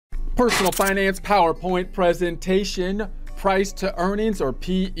Personal finance PowerPoint presentation, price to earnings or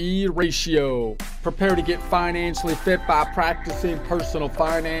PE ratio. Prepare to get financially fit by practicing personal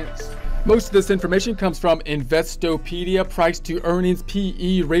finance. Most of this information comes from Investopedia, price to earnings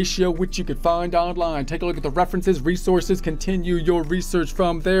PE ratio, which you can find online. Take a look at the references, resources, continue your research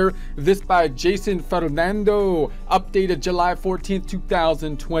from there. This by Jason Fernando, updated July 14th,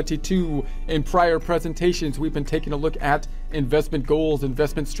 2022. In prior presentations, we've been taking a look at investment goals,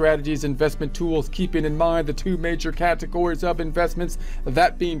 investment strategies, investment tools, keeping in mind the two major categories of investments,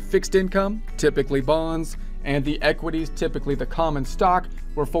 that being fixed income, typically bonds, and the equities, typically the common stock.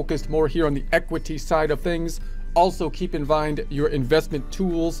 We're focused more here on the equity side of things. Also keep in mind your investment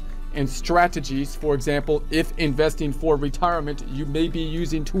tools and strategies. For example, if investing for retirement, you may be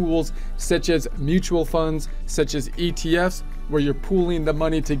using tools such as mutual funds, such as ETFs, where you're pooling the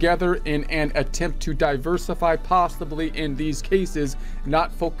money together in an attempt to diversify, possibly in these cases,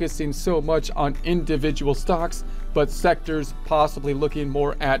 not focusing so much on individual stocks, but sectors, possibly looking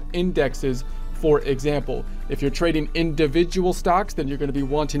more at indexes. For example, if you're trading individual stocks, then you're going to be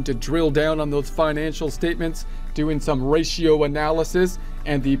wanting to drill down on those financial statements, doing some ratio analysis,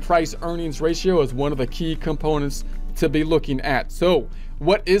 and the price earnings ratio is one of the key components to be looking at. So,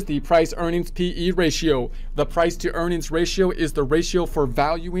 what is the price earnings PE ratio? The price to earnings ratio is the ratio for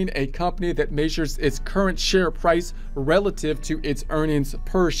valuing a company that measures its current share price relative to its earnings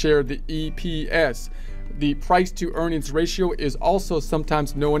per share, the EPS. The price to earnings ratio is also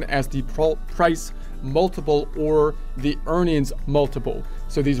sometimes known as the price multiple or the earnings multiple.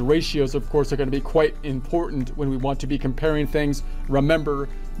 So these ratios, of course, are going to be quite important when we want to be comparing things. Remember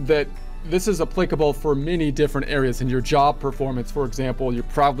that this is applicable for many different areas. In your job performance, for example, you're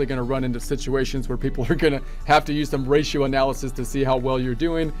probably going to run into situations where people are going to have to use some ratio analysis to see how well you're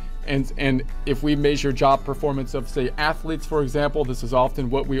doing. And if we measure job performance of, say, athletes, for example, this is often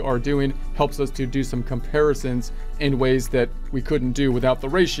what we are doing, helps us to do some comparisons in ways that we couldn't do without the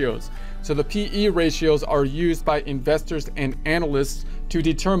ratios. So the PE ratios are used by investors and analysts to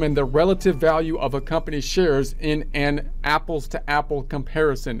determine the relative value of a company's shares in an apples-to-apple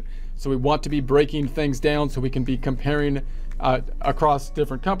comparison. So we want to be breaking things down so we can be comparing across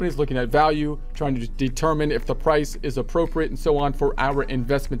different companies, looking at value, trying to determine if the price is appropriate and so on for our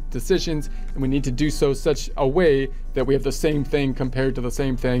investment decisions. And we need to do so such a way that we have the same thing compared to the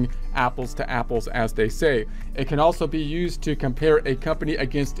same thing, apples to apples, as they say. It can also be used to compare a company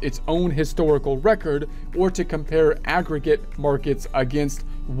against its own historical record or to compare aggregate markets against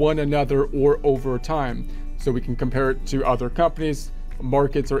one another or over time. So we can compare it to other companies,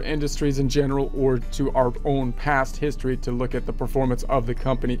 markets or industries in general, or to our own past history to look at the performance of the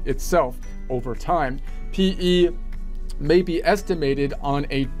company itself over time. PE may be estimated on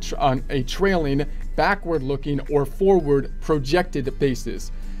a trailing, backward-looking, or forward projected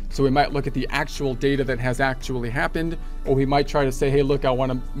basis. So we might look at the actual data that has actually happened, or we might try to say, hey, look, I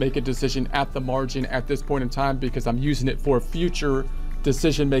want to make a decision at the margin at this point in time because I'm using it for future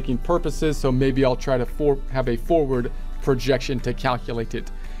decision-making purposes. So maybe I'll try to have a forward projection to calculate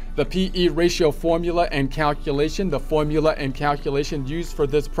it. The PE ratio formula and calculation. The formula and calculation used for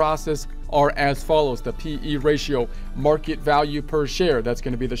this process are as follows. The PE ratio, market value per share. That's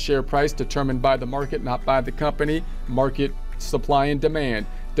going to be the share price determined by the market, not by the company. Market supply and demand,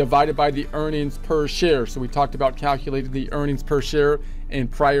 divided by the earnings per share. So we talked about calculating the earnings per share in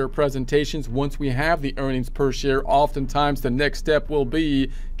prior presentations. Once we have the earnings per share, oftentimes the next step will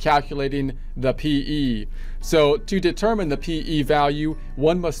be calculating the PE. So to determine the PE value,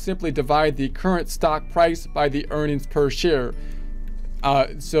 one must simply divide the current stock price by the earnings per share.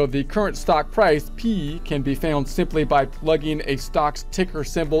 So the current stock price, P, can be found simply by plugging a stock's ticker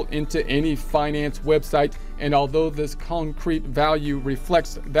symbol into any finance website. And although this concrete value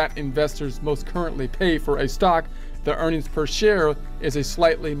reflects that investors most currently pay for a stock, the earnings per share is a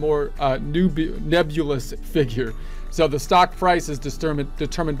slightly more nebulous figure. So the stock price is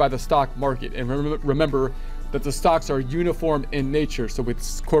determined by the stock market. And remember that the stocks are uniform in nature. So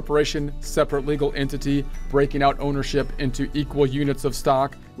with corporation, separate legal entity, breaking out ownership into equal units of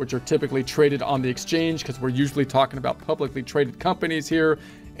stock, which are typically traded on the exchange, because we're usually talking about publicly traded companies here.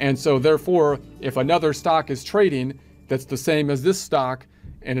 And so therefore, if another stock is trading that's the same as this stock,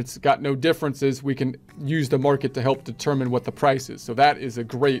 and it's got no differences, we can use the market to help determine what the price is. So that is a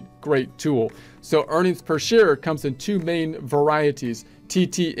great tool. So earnings per share comes in two main varieties.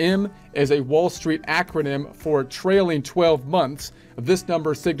 TTM is a Wall Street acronym for trailing 12 months. This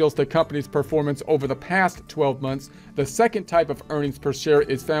number signals the company's performance over the past 12 months. The second type of earnings per share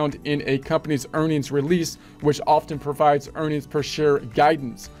is found in a company's earnings release, which often provides earnings per share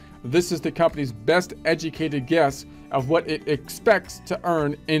guidance. This is the company's best educated guess of what it expects to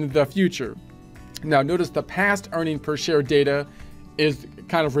earn in the future. Now, notice the past earning per share data is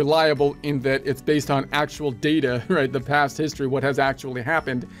kind of reliable in that it's based on actual data, right? The past history, what has actually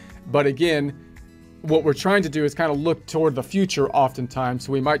happened. But again, what we're trying to do is kind of look toward the future oftentimes.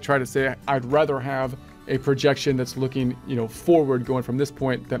 So we might try to say, I'd rather have a projection that's looking, forward, going from this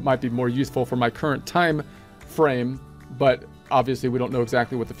point, that might be more useful for my current time frame. But obviously we don't know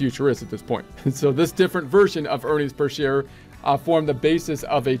exactly what the future is at this point. So this different version of earnings per share form the basis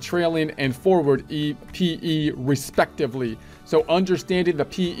of a trailing and forward PE respectively. So understanding the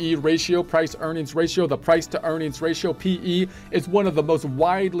PE ratio, price earnings ratio, the price to earnings ratio, PE, is one of the most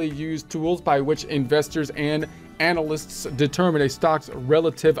widely used tools by which investors and analysts determine a stock's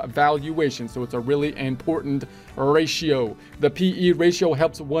relative valuation. So it's a really important ratio. The PE ratio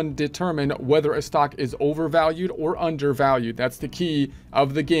helps one determine whether a stock is overvalued or undervalued. That's the key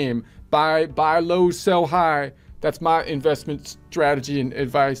of the game. Buy low, sell high. That's my investment strategy and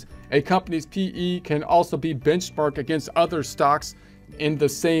advice. A company's PE can also be benchmarked against other stocks in the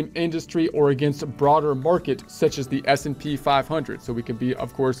same industry or against a broader market, such as the S&P 500. So we could be,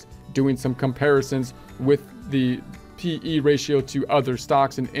 of course, doing some comparisons with the PE ratio to other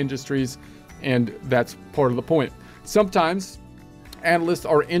stocks and industries, and that's part of the point. Sometimes analysts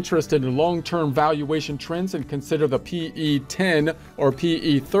are interested in long-term valuation trends and consider the PE 10 or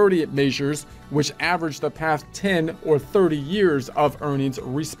PE 30 measures, which average the past 10 or 30 years of earnings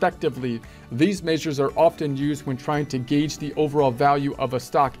respectively. These measures are often used when trying to gauge the overall value of a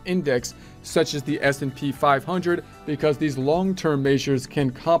stock index, such as the S&P 500, because these long-term measures can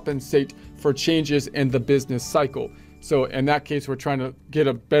compensate for changes in the business cycle. So in that case, we're trying to get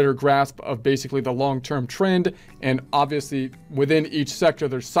a better grasp of basically the long-term trend. And obviously within each sector,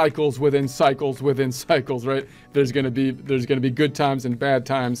 there's cycles within cycles within cycles, right? There's going to be good times and bad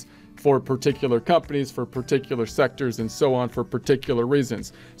times for particular companies, for particular sectors, and so on, for particular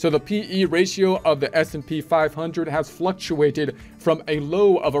reasons. So the PE ratio of the S&P 500 has fluctuated from a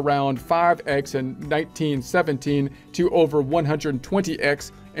low of around 5x in 1917 to over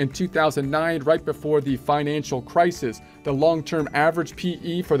 120x in 2009, right before the financial crisis. The long-term average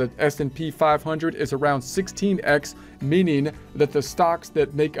PE for the S&P 500 is around 16x, meaning that the stocks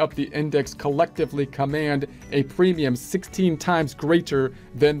that make up the index collectively command a premium 16 times greater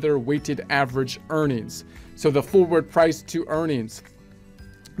than their weighted average earnings. So the forward price to earnings.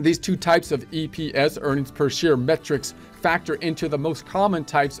 These two types of EPS, earnings per share metrics, factor into the most common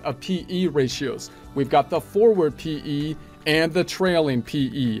types of PE ratios. We've got the forward PE and the trailing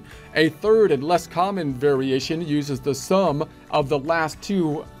PE. A third and less common variation uses the sum of the last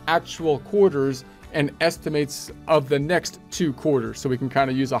two actual quarters and estimates of the next two quarters. So we can kind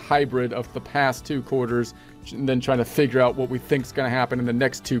of use a hybrid of the past two quarters and then trying to figure out what we think is going to happen in the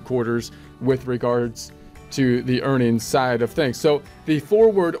next two quarters with regards to the earnings side of things. So the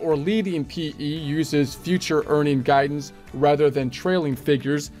forward or leading PE uses future earning guidance rather than trailing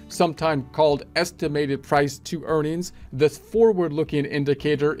figures, sometimes called estimated price to earnings. This forward-looking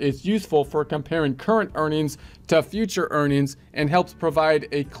indicator is useful for comparing current earnings to future earnings and helps provide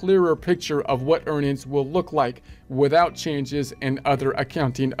a clearer picture of what earnings will look like without changes and other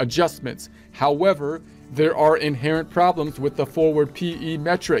accounting adjustments. However, there are inherent problems with the forward PE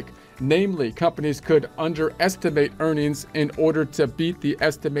metric. Namely, companies could underestimate earnings in order to beat the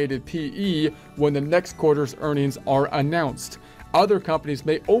estimated PE when the next quarter's earnings are announced. Other companies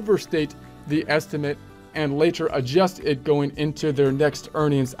may overstate the estimate and later adjust it going into their next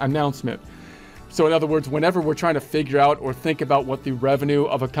earnings announcement. So in other words, whenever we're trying to figure out or think about what the revenue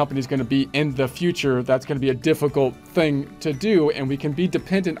of a company is going to be in the future, that's going to be a difficult thing to do. And we can be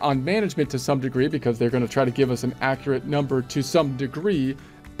dependent on management to some degree because they're going to try to give us an accurate number to some degree.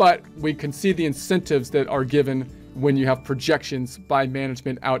 But we can see the incentives that are given when you have projections by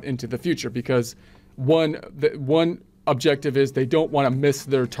management out into the future, because one objective is they don't want to miss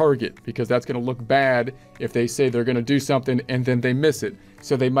their target, because that's going to look bad if they say they're going to do something and then they miss it.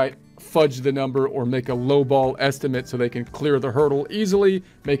 So they might fudge the number or make a lowball estimate so they can clear the hurdle easily,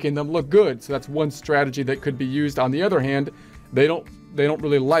 making them look good. So that's one strategy that could be used. On the other hand, they don't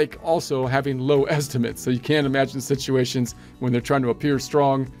really like also having low estimates. So you can't imagine situations when they're trying to appear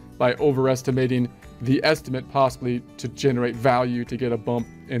strong by overestimating the estimate, possibly to generate value, to get a bump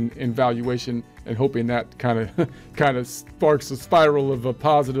in valuation, and hoping that kind of sparks a spiral of a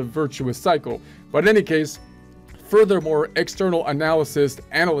positive virtuous cycle. But in any case, furthermore, external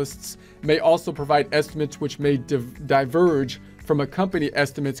analysts may also provide estimates which may diverge from a company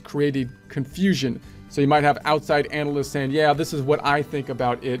estimates, creating confusion. So you might have outside analysts saying, yeah, this is what I think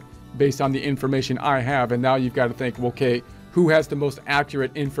about it based on the information I have. And now you've got to think, well, okay, who has the most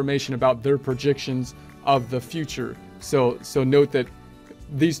accurate information about their projections of the future. So note that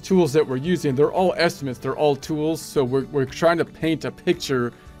these tools that we're using, they're all estimates, they're all tools. So we're trying to paint a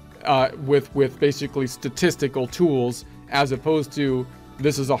picture with basically statistical tools, as opposed to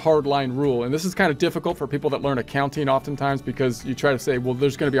this is a hard line rule. And this is kind of difficult for people that learn accounting oftentimes, because you try to say, well,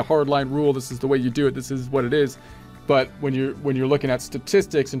 there's going to be a hard line rule. This is the way you do it. This is what it is. But when you're looking at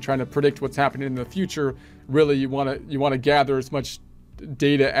statistics and trying to predict what's happening in the future, really you want to gather as much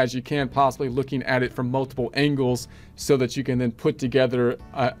data as you can, possibly looking at it from multiple angles, so that you can then put together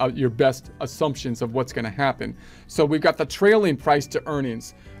your best assumptions of what's going to happen. So we've got the trailing price to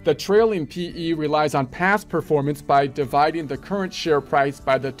earnings. The trailing PE relies on past performance by dividing the current share price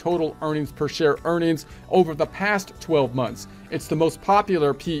by the total earnings per share earnings over the past 12 months. It's the most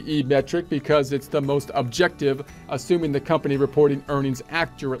popular PE metric because it's the most objective, assuming the company reporting earnings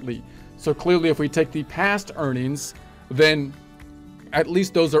accurately. So clearly, if we take the past earnings, then at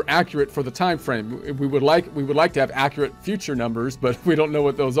least those are accurate for the time frame. We would like to have accurate future numbers, but we don't know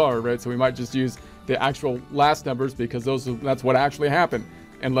what those are, right? So we might just use the actual last numbers, because that's what actually happened,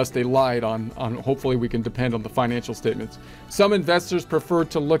 unless they lied on hopefully we can depend on the financial statements. Some investors prefer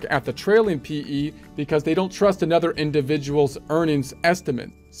to look at the trailing PE because they don't trust another individual's earnings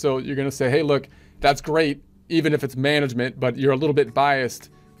estimate. So you're going to say, hey, look, that's great, even if it's management, but you're a little bit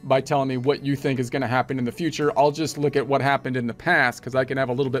biased by telling me what you think is going to happen in the future. I'll just look at what happened in the past, because I can have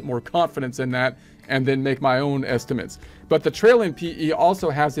a little bit more confidence in that and then make my own estimates. But the trailing PE also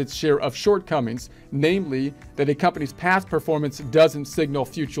has its share of shortcomings, namely that a company's past performance doesn't signal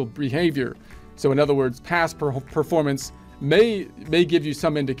future behavior. So in other words, past performance may give you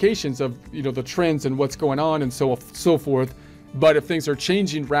some indications of the trends and what's going on and so forth, but if things are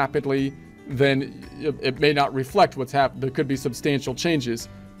changing rapidly, then it may not reflect what's happened. There could be substantial changes.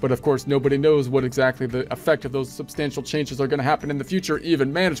 But of course, nobody knows what exactly the effect of those substantial changes are going to happen in the future,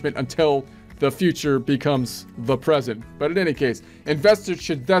 even management, until the future becomes the present. But in any case, investors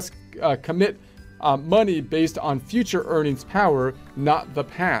should thus commit money based on future earnings power, not the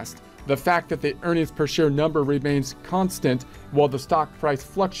past. The fact that the earnings per share number remains constant while the stock price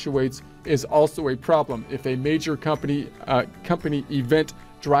fluctuates is also a problem. If a major company event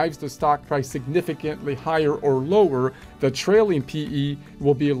drives the stock price significantly higher or lower, the trailing PE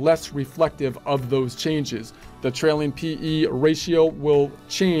will be less reflective of those changes. The trailing PE ratio will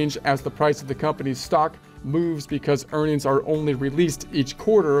change as the price of the company's stock moves, because earnings are only released each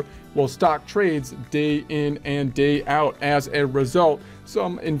quarter, while stock trades day in and day out. As a result,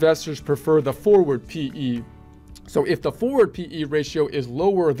 some investors prefer the forward PE. So if the forward PE ratio is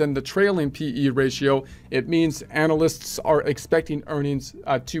lower than the trailing PE ratio, it means analysts are expecting earnings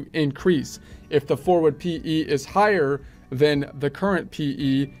to increase. If the forward PE is higher than the current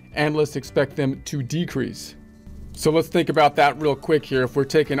PE, analysts expect them to decrease. So let's think about that real quick here. If we're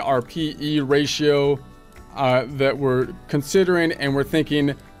taking our PE ratio that we're considering, and we're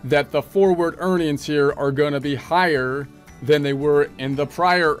thinking that the forward earnings here are going to be higher than they were in the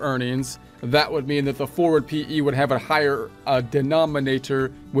prior earnings, that would mean that the forward PE would have a higher denominator,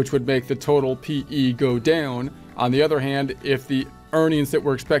 which would make the total PE go down. On the other hand, if the earnings that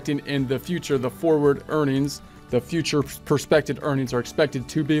we're expecting in the future, the forward earnings, the future prospective earnings are expected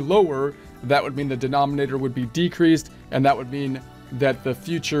to be lower, that would mean the denominator would be decreased, and that would mean that the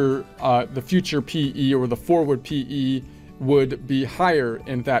future PE, or the forward PE, would be higher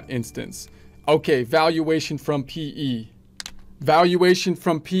in that instance. Okay, valuation from PE. Valuation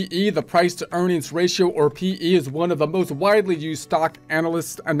from PE, the price to earnings ratio, or PE, is one of the most widely used stock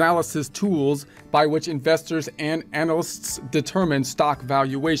analysis tools by which investors and analysts determine stock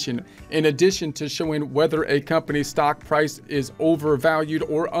valuation. In addition to showing whether a company's stock price is overvalued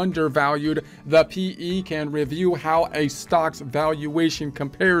or undervalued, the PE can review how a stock's valuation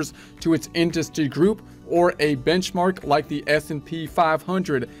compares to its industry group or a benchmark like the S&P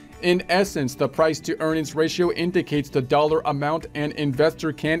 500. In essence, the price to earnings ratio indicates the dollar amount an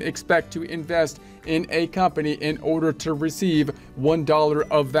investor can expect to invest in a company in order to receive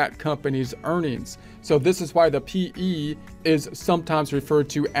 $1 of that company's earnings. So this is why the PE is sometimes referred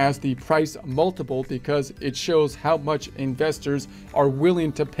to as the price multiple, because it shows how much investors are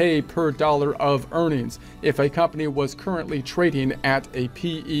willing to pay per dollar of earnings. If a company was currently trading at a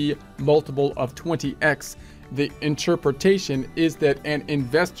PE multiple of 20x, the interpretation is that an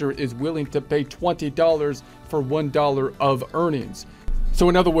investor is willing to pay $20 for $1 of earnings. So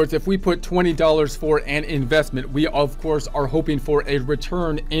in other words, if we put $20 for an investment, we of course are hoping for a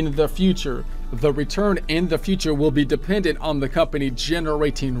return in the future. The return in the future will be dependent on the company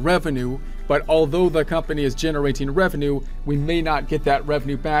generating revenue, But although the company is generating revenue, we may not get that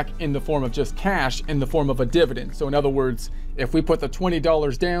revenue back in the form of just cash, in the form of a dividend. So in other words, if we put the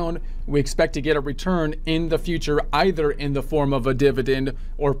 $20 down, we expect to get a return in the future, either in the form of a dividend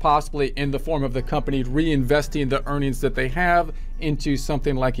or possibly in the form of the company reinvesting the earnings that they have into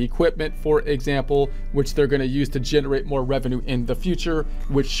something like equipment, for example, which they're going to use to generate more revenue in the future,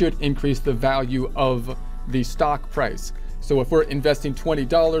 which should increase the value of the stock price. So if we're investing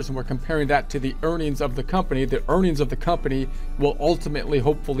 $20 and we're comparing that to the earnings of the company will ultimately,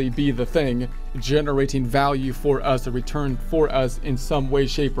 hopefully, be the thing generating value for us, a return for us in some way,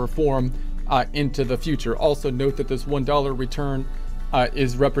 shape, or form into the future. Also note that this $1 return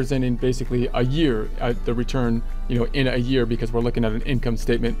is representing basically a year, the return, in a year, because we're looking at an income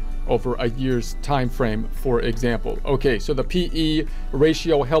statement over a year's time frame, for example. Okay, so the PE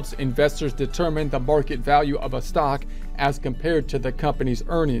ratio helps investors determine the market value of a stock as compared to the company's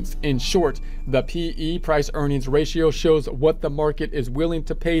earnings. In short, the PE, price earnings ratio, shows what the market is willing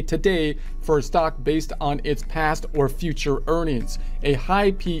to pay today for a stock based on its past or future earnings. A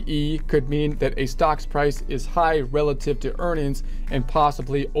high PE could mean that a stock's price is high relative to earnings and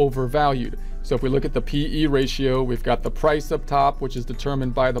possibly overvalued. So if we look at the PE ratio, we've got the price up top, which is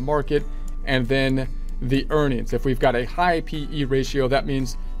determined by the market, and then the earnings. If we've got a high PE ratio, that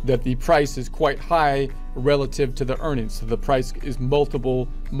means that the price is quite high relative to the earnings. So the price is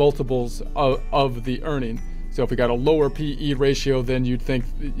multiples of the earning. So if we got a lower PE ratio, then you'd think,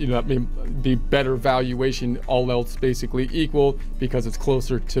 that may be better valuation, all else basically equal, because it's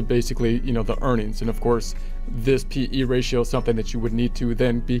closer to basically, the earnings. And of course, this PE ratio is something that you would need to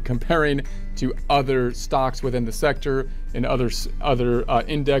then be comparing to other stocks within the sector and other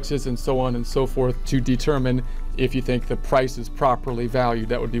indexes and so on and so forth to determine if you think the price is properly valued.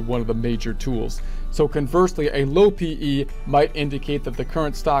 That would be one of the major tools. So conversely, a low PE might indicate that the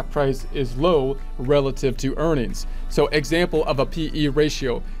current stock price is low relative to earnings. So example of a PE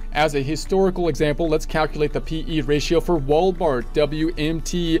ratio. As a historical example, let's calculate the PE ratio for Walmart,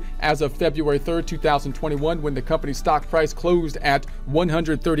 WMT, as of February 3rd, 2021, when the company's stock price closed at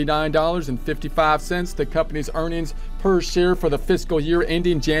 $139.55. The company's earnings per share for the fiscal year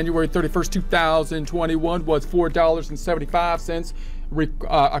ending January 31st, 2021 was $4.75.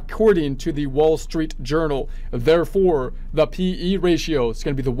 According to the Wall Street Journal. Therefore, the PE ratio is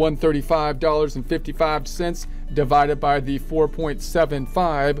going to be the $135.55 divided by the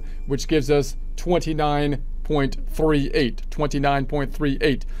 4.75, which gives us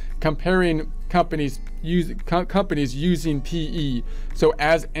 29.38. Comparing companies using PE. So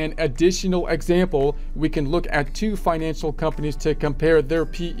as an additional example, we can look at two financial companies to compare their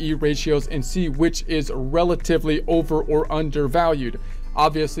PE ratios and see which is relatively over or undervalued.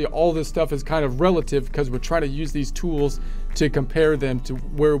 Obviously, all this stuff is kind of relative because we're trying to use these tools to compare them to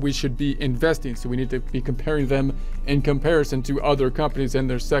where we should be investing. So we need to be comparing them in comparison to other companies in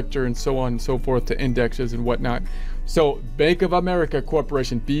their sector and so on and so forth, to indexes and whatnot. So Bank of America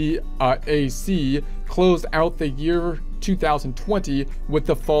Corporation, BAC, closed out the year 2020 with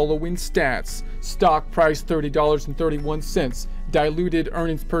the following stats. Stock price $30.31. Diluted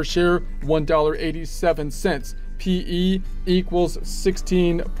earnings per share $1.87. PE equals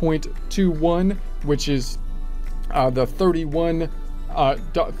 16.21, which is the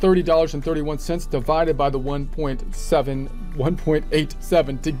 $30.31 divided by the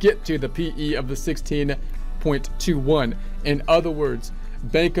 1.87 to get to the PE of the 16.21. In other words,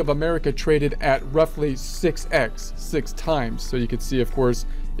 Bank of America traded at roughly 6x, 6 times. So you can see, of course,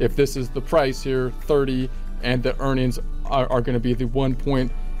 if this is the price here, 30, and the earnings are going to be the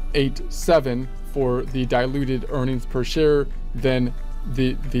 1.87 for the diluted earnings per share, then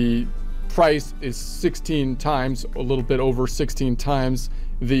the price is 16 times, a little bit over 16 times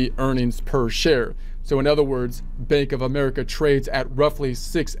the earnings per share. So in other words, Bank of America trades at roughly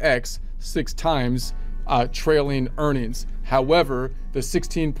 6x, 6 times trailing earnings. However, the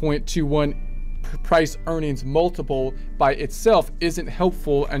 16.21 price earnings multiple by itself isn't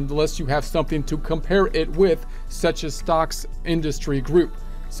helpful unless you have something to compare it with, such as stocks industry group.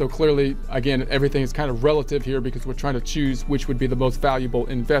 So clearly, again, everything is kind of relative here because we're trying to choose which would be the most valuable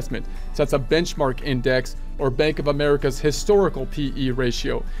investment. So that's a benchmark index, or Bank of America's historical PE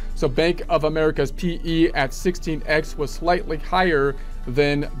ratio. So Bank of America's PE at 16x was slightly higher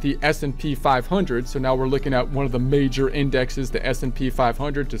than the S&P 500. So now we're looking at one of the major indexes, the S&P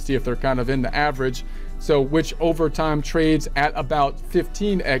 500, to see if they're kind of in the average. So which over time trades at about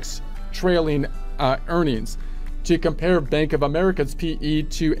 15x trailing earnings. To compare Bank of America's PE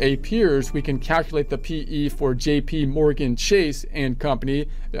to a peers, we can calculate the PE for JP Morgan Chase and Company,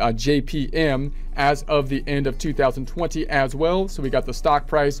 JPM, as of the end of 2020 as well. So we got the stock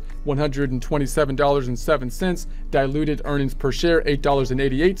price, $127.07, diluted earnings per share,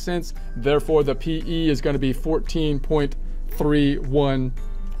 $8.88. Therefore, the PE is going to be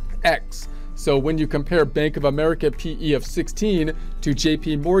 14.31x. So when you compare Bank of America PE of 16 to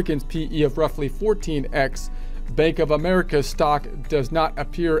JP Morgan's PE of roughly 14x, Bank of America's stock does not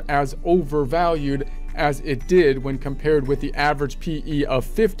appear as overvalued as it did when compared with the average PE of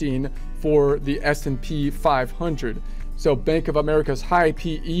 15 for the S&P 500. So Bank of America's high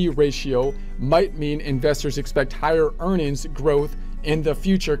PE ratio might mean investors expect higher earnings growth in the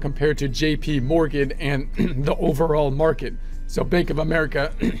future compared to JP Morgan and the overall market. So Bank of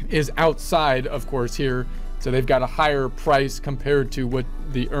America is outside, of course, here. So they've got a higher price compared to what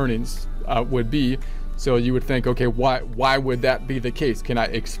the earnings would be. So you would think, okay, why would that be the case? Can I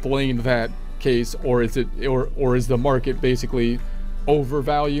explain that case, or is the market basically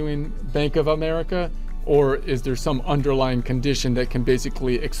overvaluing Bank of America, or is there some underlying condition that can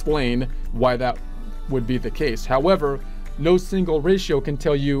basically explain why that would be the case? However, no single ratio can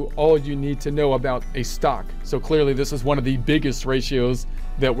tell you all you need to know about a stock. So clearly this is one of the biggest ratios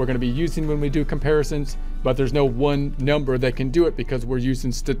that we're going to be using when we do comparisons, but there's no one number that can do it because we're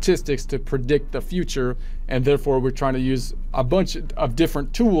using statistics to predict the future, and therefore we're trying to use a bunch of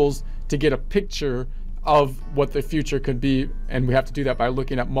different tools to get a picture of what the future could be, and we have to do that by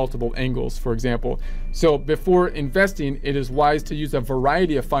looking at multiple angles, for example. So before investing, it is wise to use a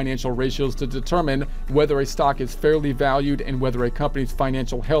variety of financial ratios to determine whether a stock is fairly valued and whether a company's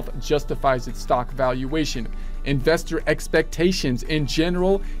financial health justifies its stock valuation. Investor expectations. In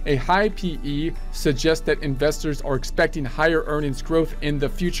general, a high PE suggests that investors are expecting higher earnings growth in the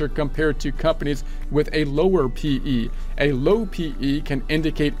future compared to companies with a lower PE. A low PE can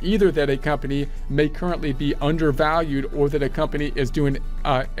indicate either that a company may currently be undervalued or that a company is doing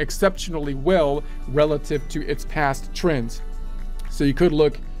exceptionally well relative to its past trends. So you could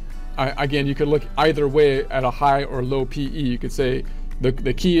look, again, you could look either way at a high or low PE. You could say,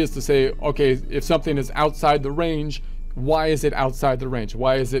 the key is to say, okay, if something is outside the range, why is it outside the range?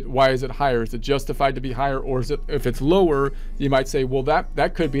 Why is it higher? Is it justified to be higher, or is it, if it's lower, you might say, well,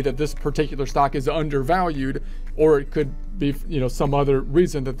 that could be that this particular stock is undervalued, or it could be, some other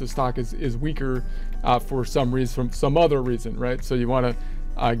reason that the stock is weaker for some reason, from some other reason, right? So you want to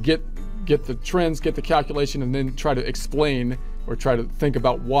get the trends, get the calculation, and then try to explain or try to think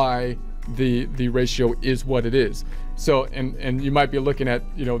about why the ratio is what it is. So, and you might be looking at,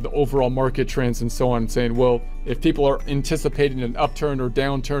 the overall market trends and so on, and saying, well, if people are anticipating an upturn or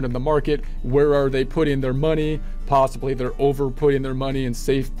downturn in the market, where are they putting their money? Possibly they're over putting their money in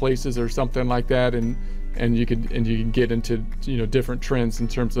safe places or something like that, and you can get into different trends in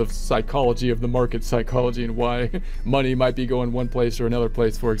terms of psychology of the market psychology and why money might be going one place or another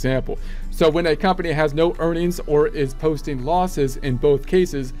place, for example. So when a company has no earnings or is posting losses, in both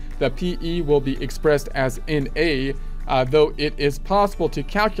cases the PE will be expressed as NA. Though it is possible to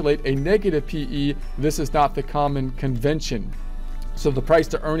calculate a negative PE, this is not the common convention. So the price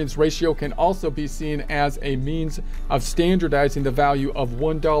to earnings ratio can also be seen as a means of standardizing the value of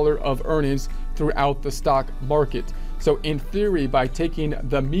 $1 of earnings throughout the stock market. So in theory, by taking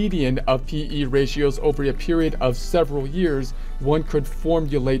the median of PE ratios over a period of several years, one could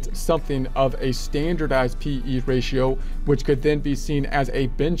formulate something of a standardized PE ratio, which could then be seen as a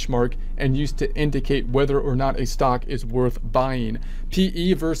benchmark and used to indicate whether or not a stock is worth buying.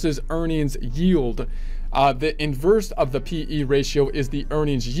 PE versus earnings yield. The inverse of the PE ratio is the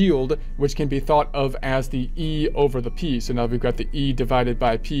earnings yield, which can be thought of as the E over the P. So now we've got the E divided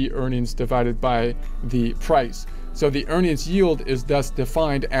by P, earnings divided by the price. So the earnings yield is thus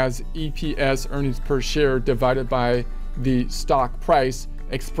defined as EPS, earnings per share, divided by the stock price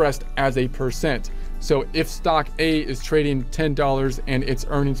expressed as a percent. So if stock A is trading $10 and its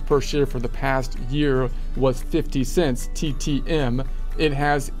earnings per share for the past year was 50 cents TTM, it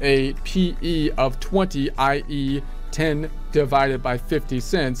has a PE of 20, i.e. 10 divided by 50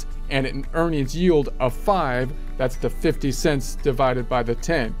 cents, and an earnings yield of 5, that's the 50 cents divided by the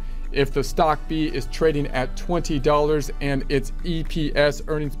 10. If the stock B is trading at $20 and its EPS,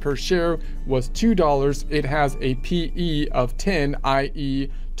 earnings per share, was $2, it has a PE of 10, i.e.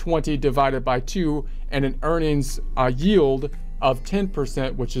 20 divided by 2, and an earnings yield of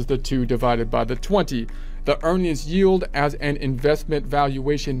 10%, which is the 2 divided by the 20. The earnings yield as an investment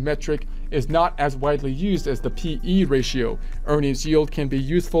valuation metric is not as widely used as the PE ratio. Earnings yield can be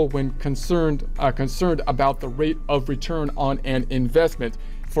useful when concerned about the rate of return on an investment.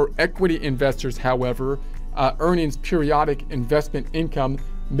 For equity investors, however, earnings periodic investment income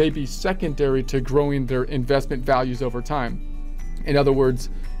may be secondary to growing their investment values over time. In other words,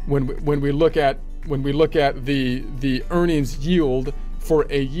 when we look at the earnings yield for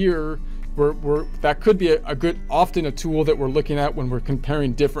a year, that could be often a tool that we're looking at when we're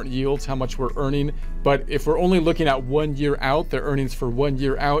comparing different yields, how much we're earning. But if we're only looking at 1 year out, the earnings for 1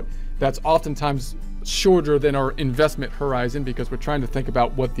 year out, that's oftentimes shorter than our investment horizon, because we're trying to think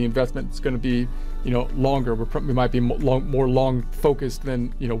about what the investment is going to be, longer. We might be more long focused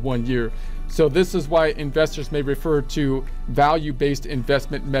than 1 year. So this is why investors may refer to value-based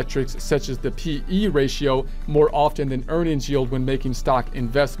investment metrics such as the PE ratio more often than earnings yield when making stock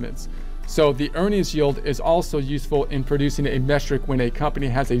investments. So the earnings yield is also useful in producing a metric when a company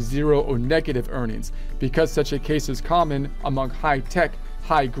has a zero or negative earnings, because such a case is common among high-tech,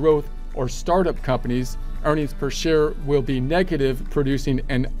 high-growth, or startup companies. Earnings per share will be negative, producing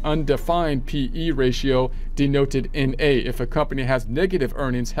an undefined PE ratio denoted NA. If a company has negative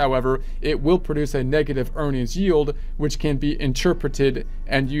earnings, however, it will produce a negative earnings yield, which can be interpreted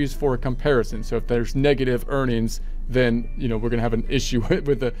and used for comparison. So if there's negative earnings, then we're going to have an issue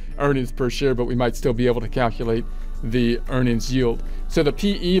with the earnings per share, but we might still be able to calculate the earnings yield. So the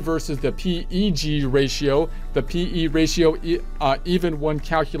PE versus the PEG ratio. The PE ratio, even when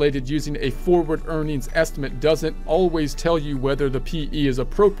calculated using a forward earnings estimate, doesn't always tell you whether the PE is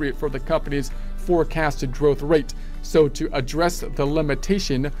appropriate for the company's forecasted growth rate. So to address the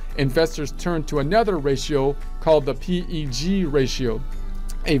limitation, investors turn to another ratio called the PEG ratio.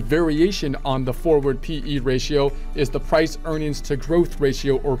 A variation on the forward PE ratio is the price earnings to growth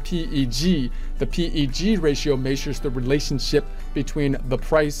ratio, or PEG. The PEG ratio measures the relationship between the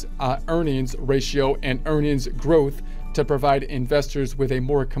price earnings ratio and earnings growth to provide investors with a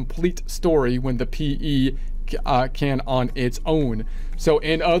more complete story when the PE can on its own. So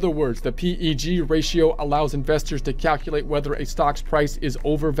in other words, the PEG ratio allows investors to calculate whether a stock's price is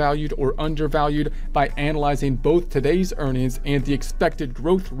overvalued or undervalued by analyzing both today's earnings and the expected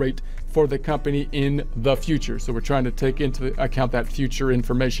growth rate for the company in the future. So we're trying to take into account that future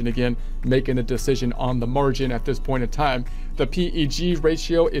information, again, making a decision on the margin at this point in time. The PEG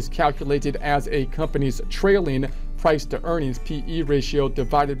ratio is calculated as a company's trailing price to earnings PE ratio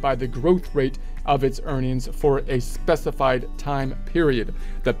divided by the growth rate of its earnings for a specified time period.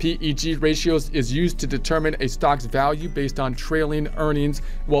 The PEG ratio is used to determine a stock's value based on trailing earnings,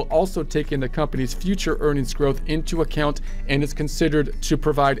 while also taking the company's future earnings growth into account, and is considered to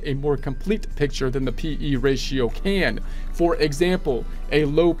provide a more complete picture than the PE ratio can. For example, a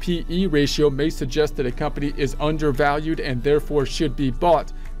low PE ratio may suggest that a company is undervalued and therefore should be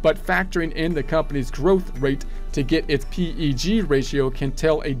bought, but factoring in the company's growth rate to get its PEG ratio can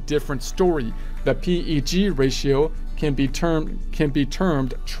tell a different story. The PEG ratio can be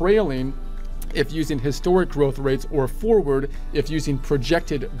termed trailing if using historic growth rates, or forward if using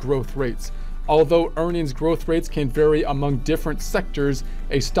projected growth rates. Although earnings growth rates can vary among different sectors,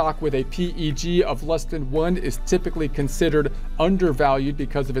 a stock with a PEG of less than 1 is typically considered undervalued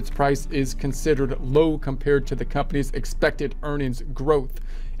because of its price is considered low compared to the company's expected earnings growth.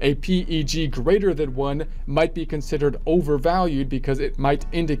 A PEG greater than 1 might be considered overvalued because it might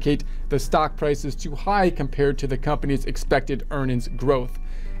indicate the stock price is too high compared to the company's expected earnings growth.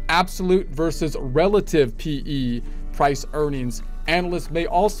 Absolute versus relative PE price earnings. Analysts may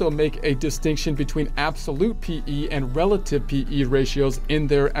also make a distinction between absolute PE and relative PE ratios in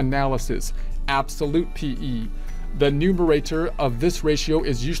their analysis. Absolute PE. The numerator of this ratio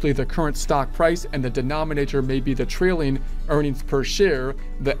is usually the current stock price, and the denominator may be the trailing earnings per share,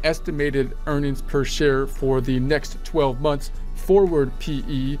 the estimated earnings per share for the next 12 months, forward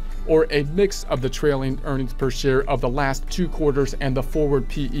PE, or a mix of the trailing earnings per share of the last 2 quarters and the forward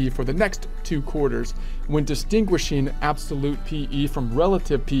PE for the next 2 quarters. When distinguishing absolute PE from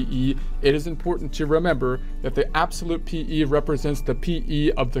relative PE, it is important to remember that the absolute PE represents the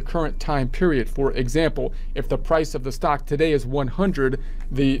PE of the current time period. For example, if the price of the stock today is 100,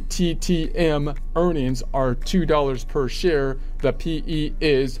 the TTM earnings are $2 per share. The PE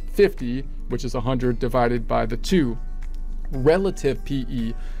is 50, which is 100 divided by the 2. Relative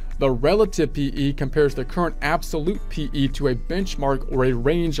PE. The relative PE compares the current absolute PE to a benchmark or a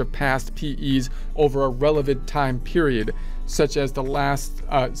range of past PEs over a relevant time period, such as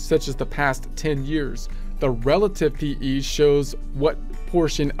the past 10 years. The relative PE shows what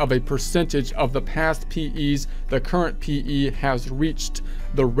portion of a percentage of the past PEs the current PE has reached.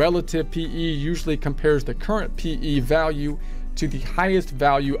 The relative PE usually compares the current PE value to the highest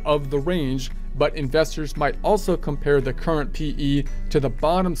value of the range, but investors might also compare the current PE to the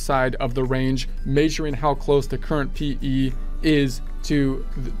bottom side of the range, measuring how close the current PE is to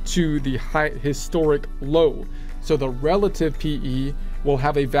the high historic low. So the relative PE will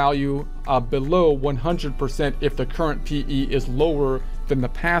have a value below 100% if the current PE is lower than the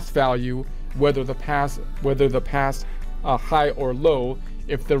past value, whether the past high or low.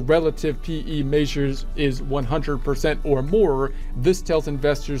 If the relative PE measures is 100% or more, this tells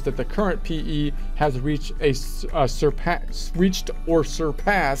investors that the current PE has reached or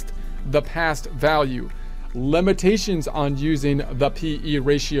surpassed the past value. Limitations on using the PE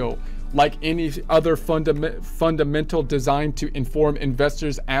ratio. Like any other fundamental designed to inform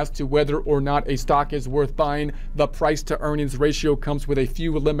investors as to whether or not a stock is worth buying, the price to earnings ratio comes with a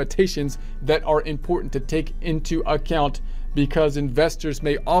few limitations that are important to take into account, because investors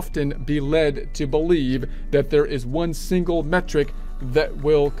may often be led to believe that there is one single metric that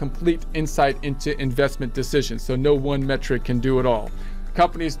will complete insight into investment decisions. So no one metric can do it all.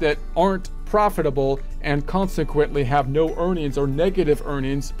 Companies that aren't profitable and consequently have no earnings or negative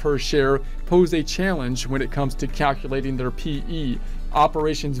earnings per share pose a challenge when it comes to calculating their PE.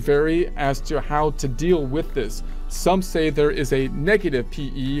 Operations vary as to how to deal with this. Some say there is a negative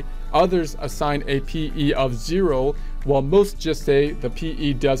PE, others assign a PE of 0, while most just say the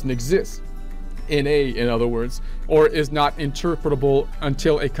PE doesn't exist. In other words, or is not interpretable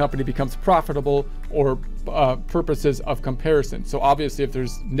until a company becomes profitable or purposes of comparison. So obviously if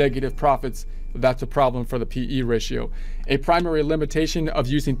there's negative profits, that's a problem for the PE ratio. A primary limitation of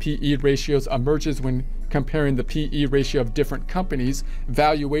using PE ratios emerges when comparing the PE ratio of different companies.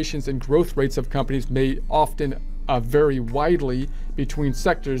 Valuations and growth rates of companies may often vary widely between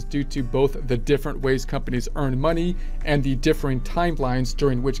sectors due to both the different ways companies earn money and the differing timelines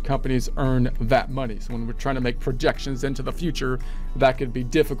during which companies earn that money. So when we're trying to make projections into the future, that could be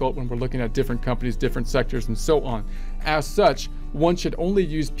difficult when we're looking at different companies, different sectors, and so on. As such, one should only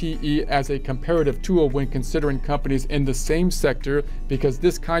use PE as a comparative tool when considering companies in the same sector, because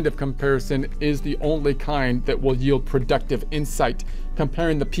this kind of comparison is the only kind that will yield productive insight.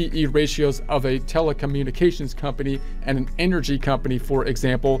 Comparing the PE ratios of a telecommunications company and an energy company, for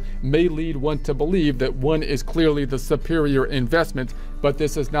example, may lead one to believe that one is clearly the superior investment, but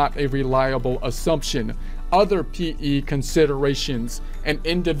this is not a reliable assumption. Other PE considerations. An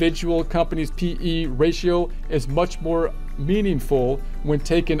individual company's PE ratio is much more meaningful when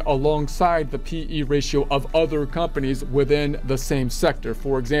taken alongside the PE ratio of other companies within the same sector.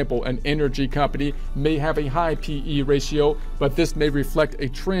 For example, an energy company may have a high PE ratio, but this may reflect a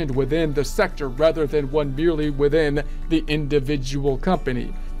trend within the sector rather than one merely within the individual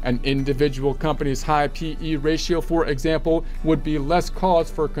company. An individual company's high PE ratio, for example, would be less cause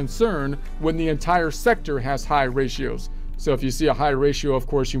for concern when the entire sector has high ratios. So if you see a high ratio, of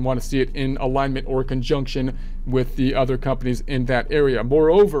course, you want to see it in alignment or conjunction with the other companies in that area.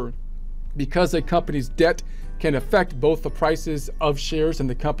 Moreover, because a company's debt can affect both the prices of shares and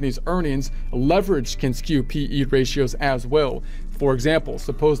the company's earnings, leverage can skew PE ratios as well. For example,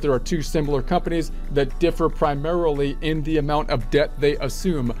 suppose there are two similar companies that differ primarily in the amount of debt they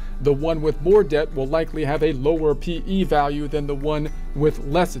assume. The one with more debt will likely have a lower PE value than the one with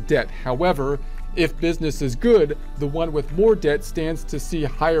less debt. However, if business is good, the one with more debt stands to see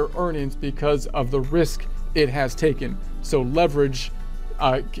higher earnings because of the risk it has taken. So leverage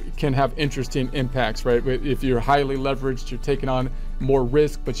can have interesting impacts, right? If you're highly leveraged, you're taking on more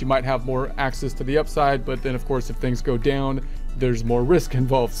risk, but you might have more access to the upside. But then, of course, if things go down, there's more risk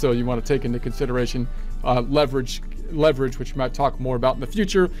involved. So you want to take into consideration leverage, which we might talk more about in the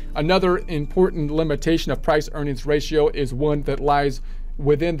future. Another important limitation of price-earnings ratio is one that lies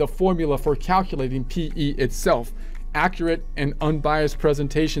within the formula for calculating PE itself. Accurate and unbiased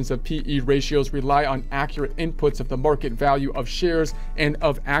presentations of PE ratios rely on accurate inputs of the market value of shares and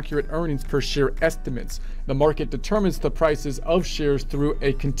of accurate earnings per share estimates. The market determines the prices of shares through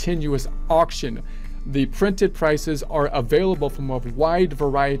a continuous auction. The printed prices are available from a wide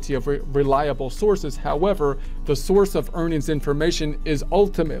variety of reliable sources. However, the source of earnings information is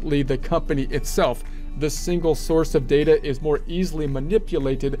ultimately the company itself. This single source of data is more easily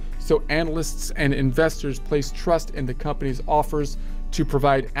manipulated, so analysts and investors place trust in the company's offers to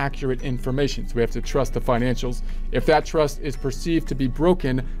provide accurate information. So we have to trust the financials. If that trust is perceived to be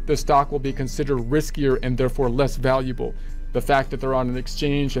broken, the stock will be considered riskier and therefore less valuable. The fact that they're on an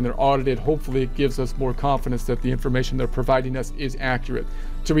exchange and they're audited hopefully gives us more confidence that the information they're providing us is accurate.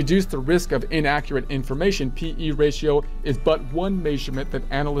 To reduce the risk of inaccurate information, PE ratio is but one measurement that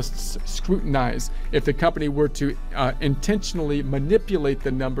analysts scrutinize. If the company were to intentionally manipulate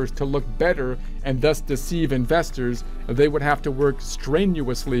the numbers to look better and thus deceive investors, they would have to work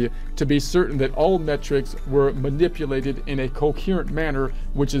strenuously to be certain that all metrics were manipulated in a coherent manner,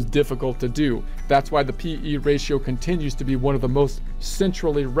 which is difficult to do. That's why the PE ratio continues to be one of the most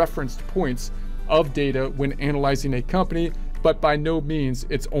centrally referenced points of data when analyzing a company, but by no means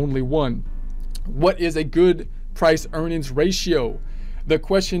it's only one. What is a good price earnings ratio? The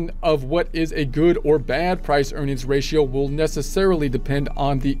question of what is a good or bad price earnings ratio will necessarily depend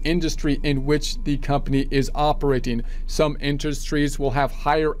on the industry in which the company is operating. Some industries will have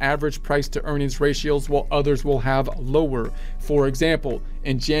higher average price to earnings ratios while others will have lower. For example,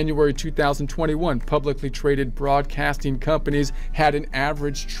 in January 2021, publicly traded broadcasting companies had an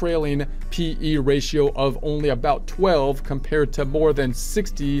average trailing PE ratio of only about 12 compared to more than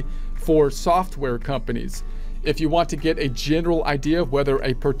 60 for software companies. If you want to get a general idea of whether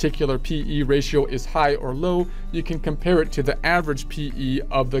a particular PE ratio is high or low, you can compare it to the average PE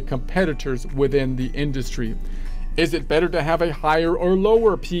of the competitors within the industry. Is it better to have a higher or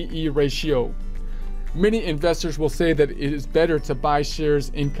lower PE ratio? Many investors will say that it is better to buy shares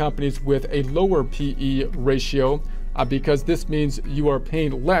in companies with a lower PE ratio because this means you are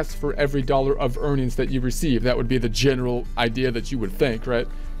paying less for every dollar of earnings that you receive. That would be the general idea that you would think, right?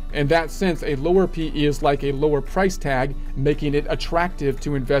 In that sense, a lower PE is like a lower price tag, making it attractive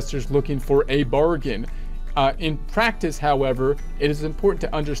to investors looking for a bargain. In practice, however, it is important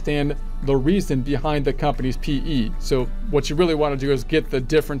to understand the reason behind the company's PE. So what you really want to do is get the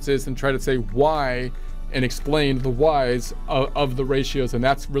differences and try to say why and explain the whys of the ratios, and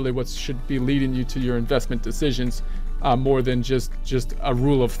that's really what should be leading you to your investment decisions, more than just a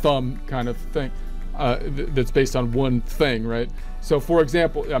rule of thumb kind of thing that's based on one thing, right? So for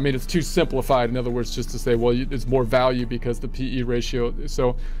example, I mean, it's too simplified, in other words, just to say, well, it's more value because the PE ratio.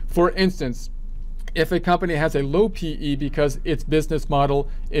 So for instance, if a company has a low PE because its business model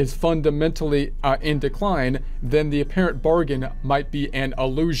is fundamentally in decline, then the apparent bargain might be an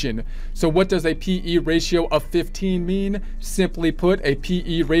illusion. So what does a PE ratio of 15 mean? Simply put, a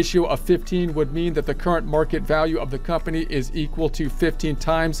PE ratio of 15 would mean that the current market value of the company is equal to 15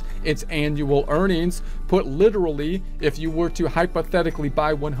 times its annual earnings. Put literally, if you were to hypothetically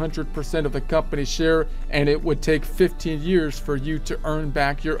buy 100% of the company's share, and it would take 15 years for you to earn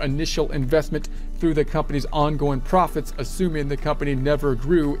back your initial investment through the company's ongoing profits, assuming the company never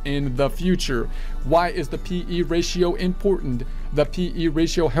grew in the future. Why is the PE ratio important? The PE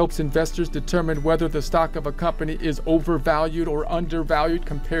ratio helps investors determine whether the stock of a company is overvalued or undervalued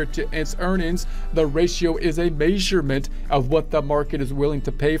compared to its earnings. The ratio is a measurement of what the market is willing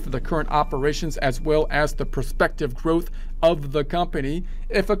to pay for the current operations as well as the prospective growth of the company.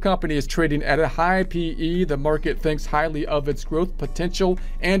 If a company is trading at a high PE, the market thinks highly of its growth potential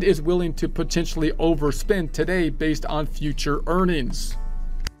and is willing to potentially overspend today based on future earnings.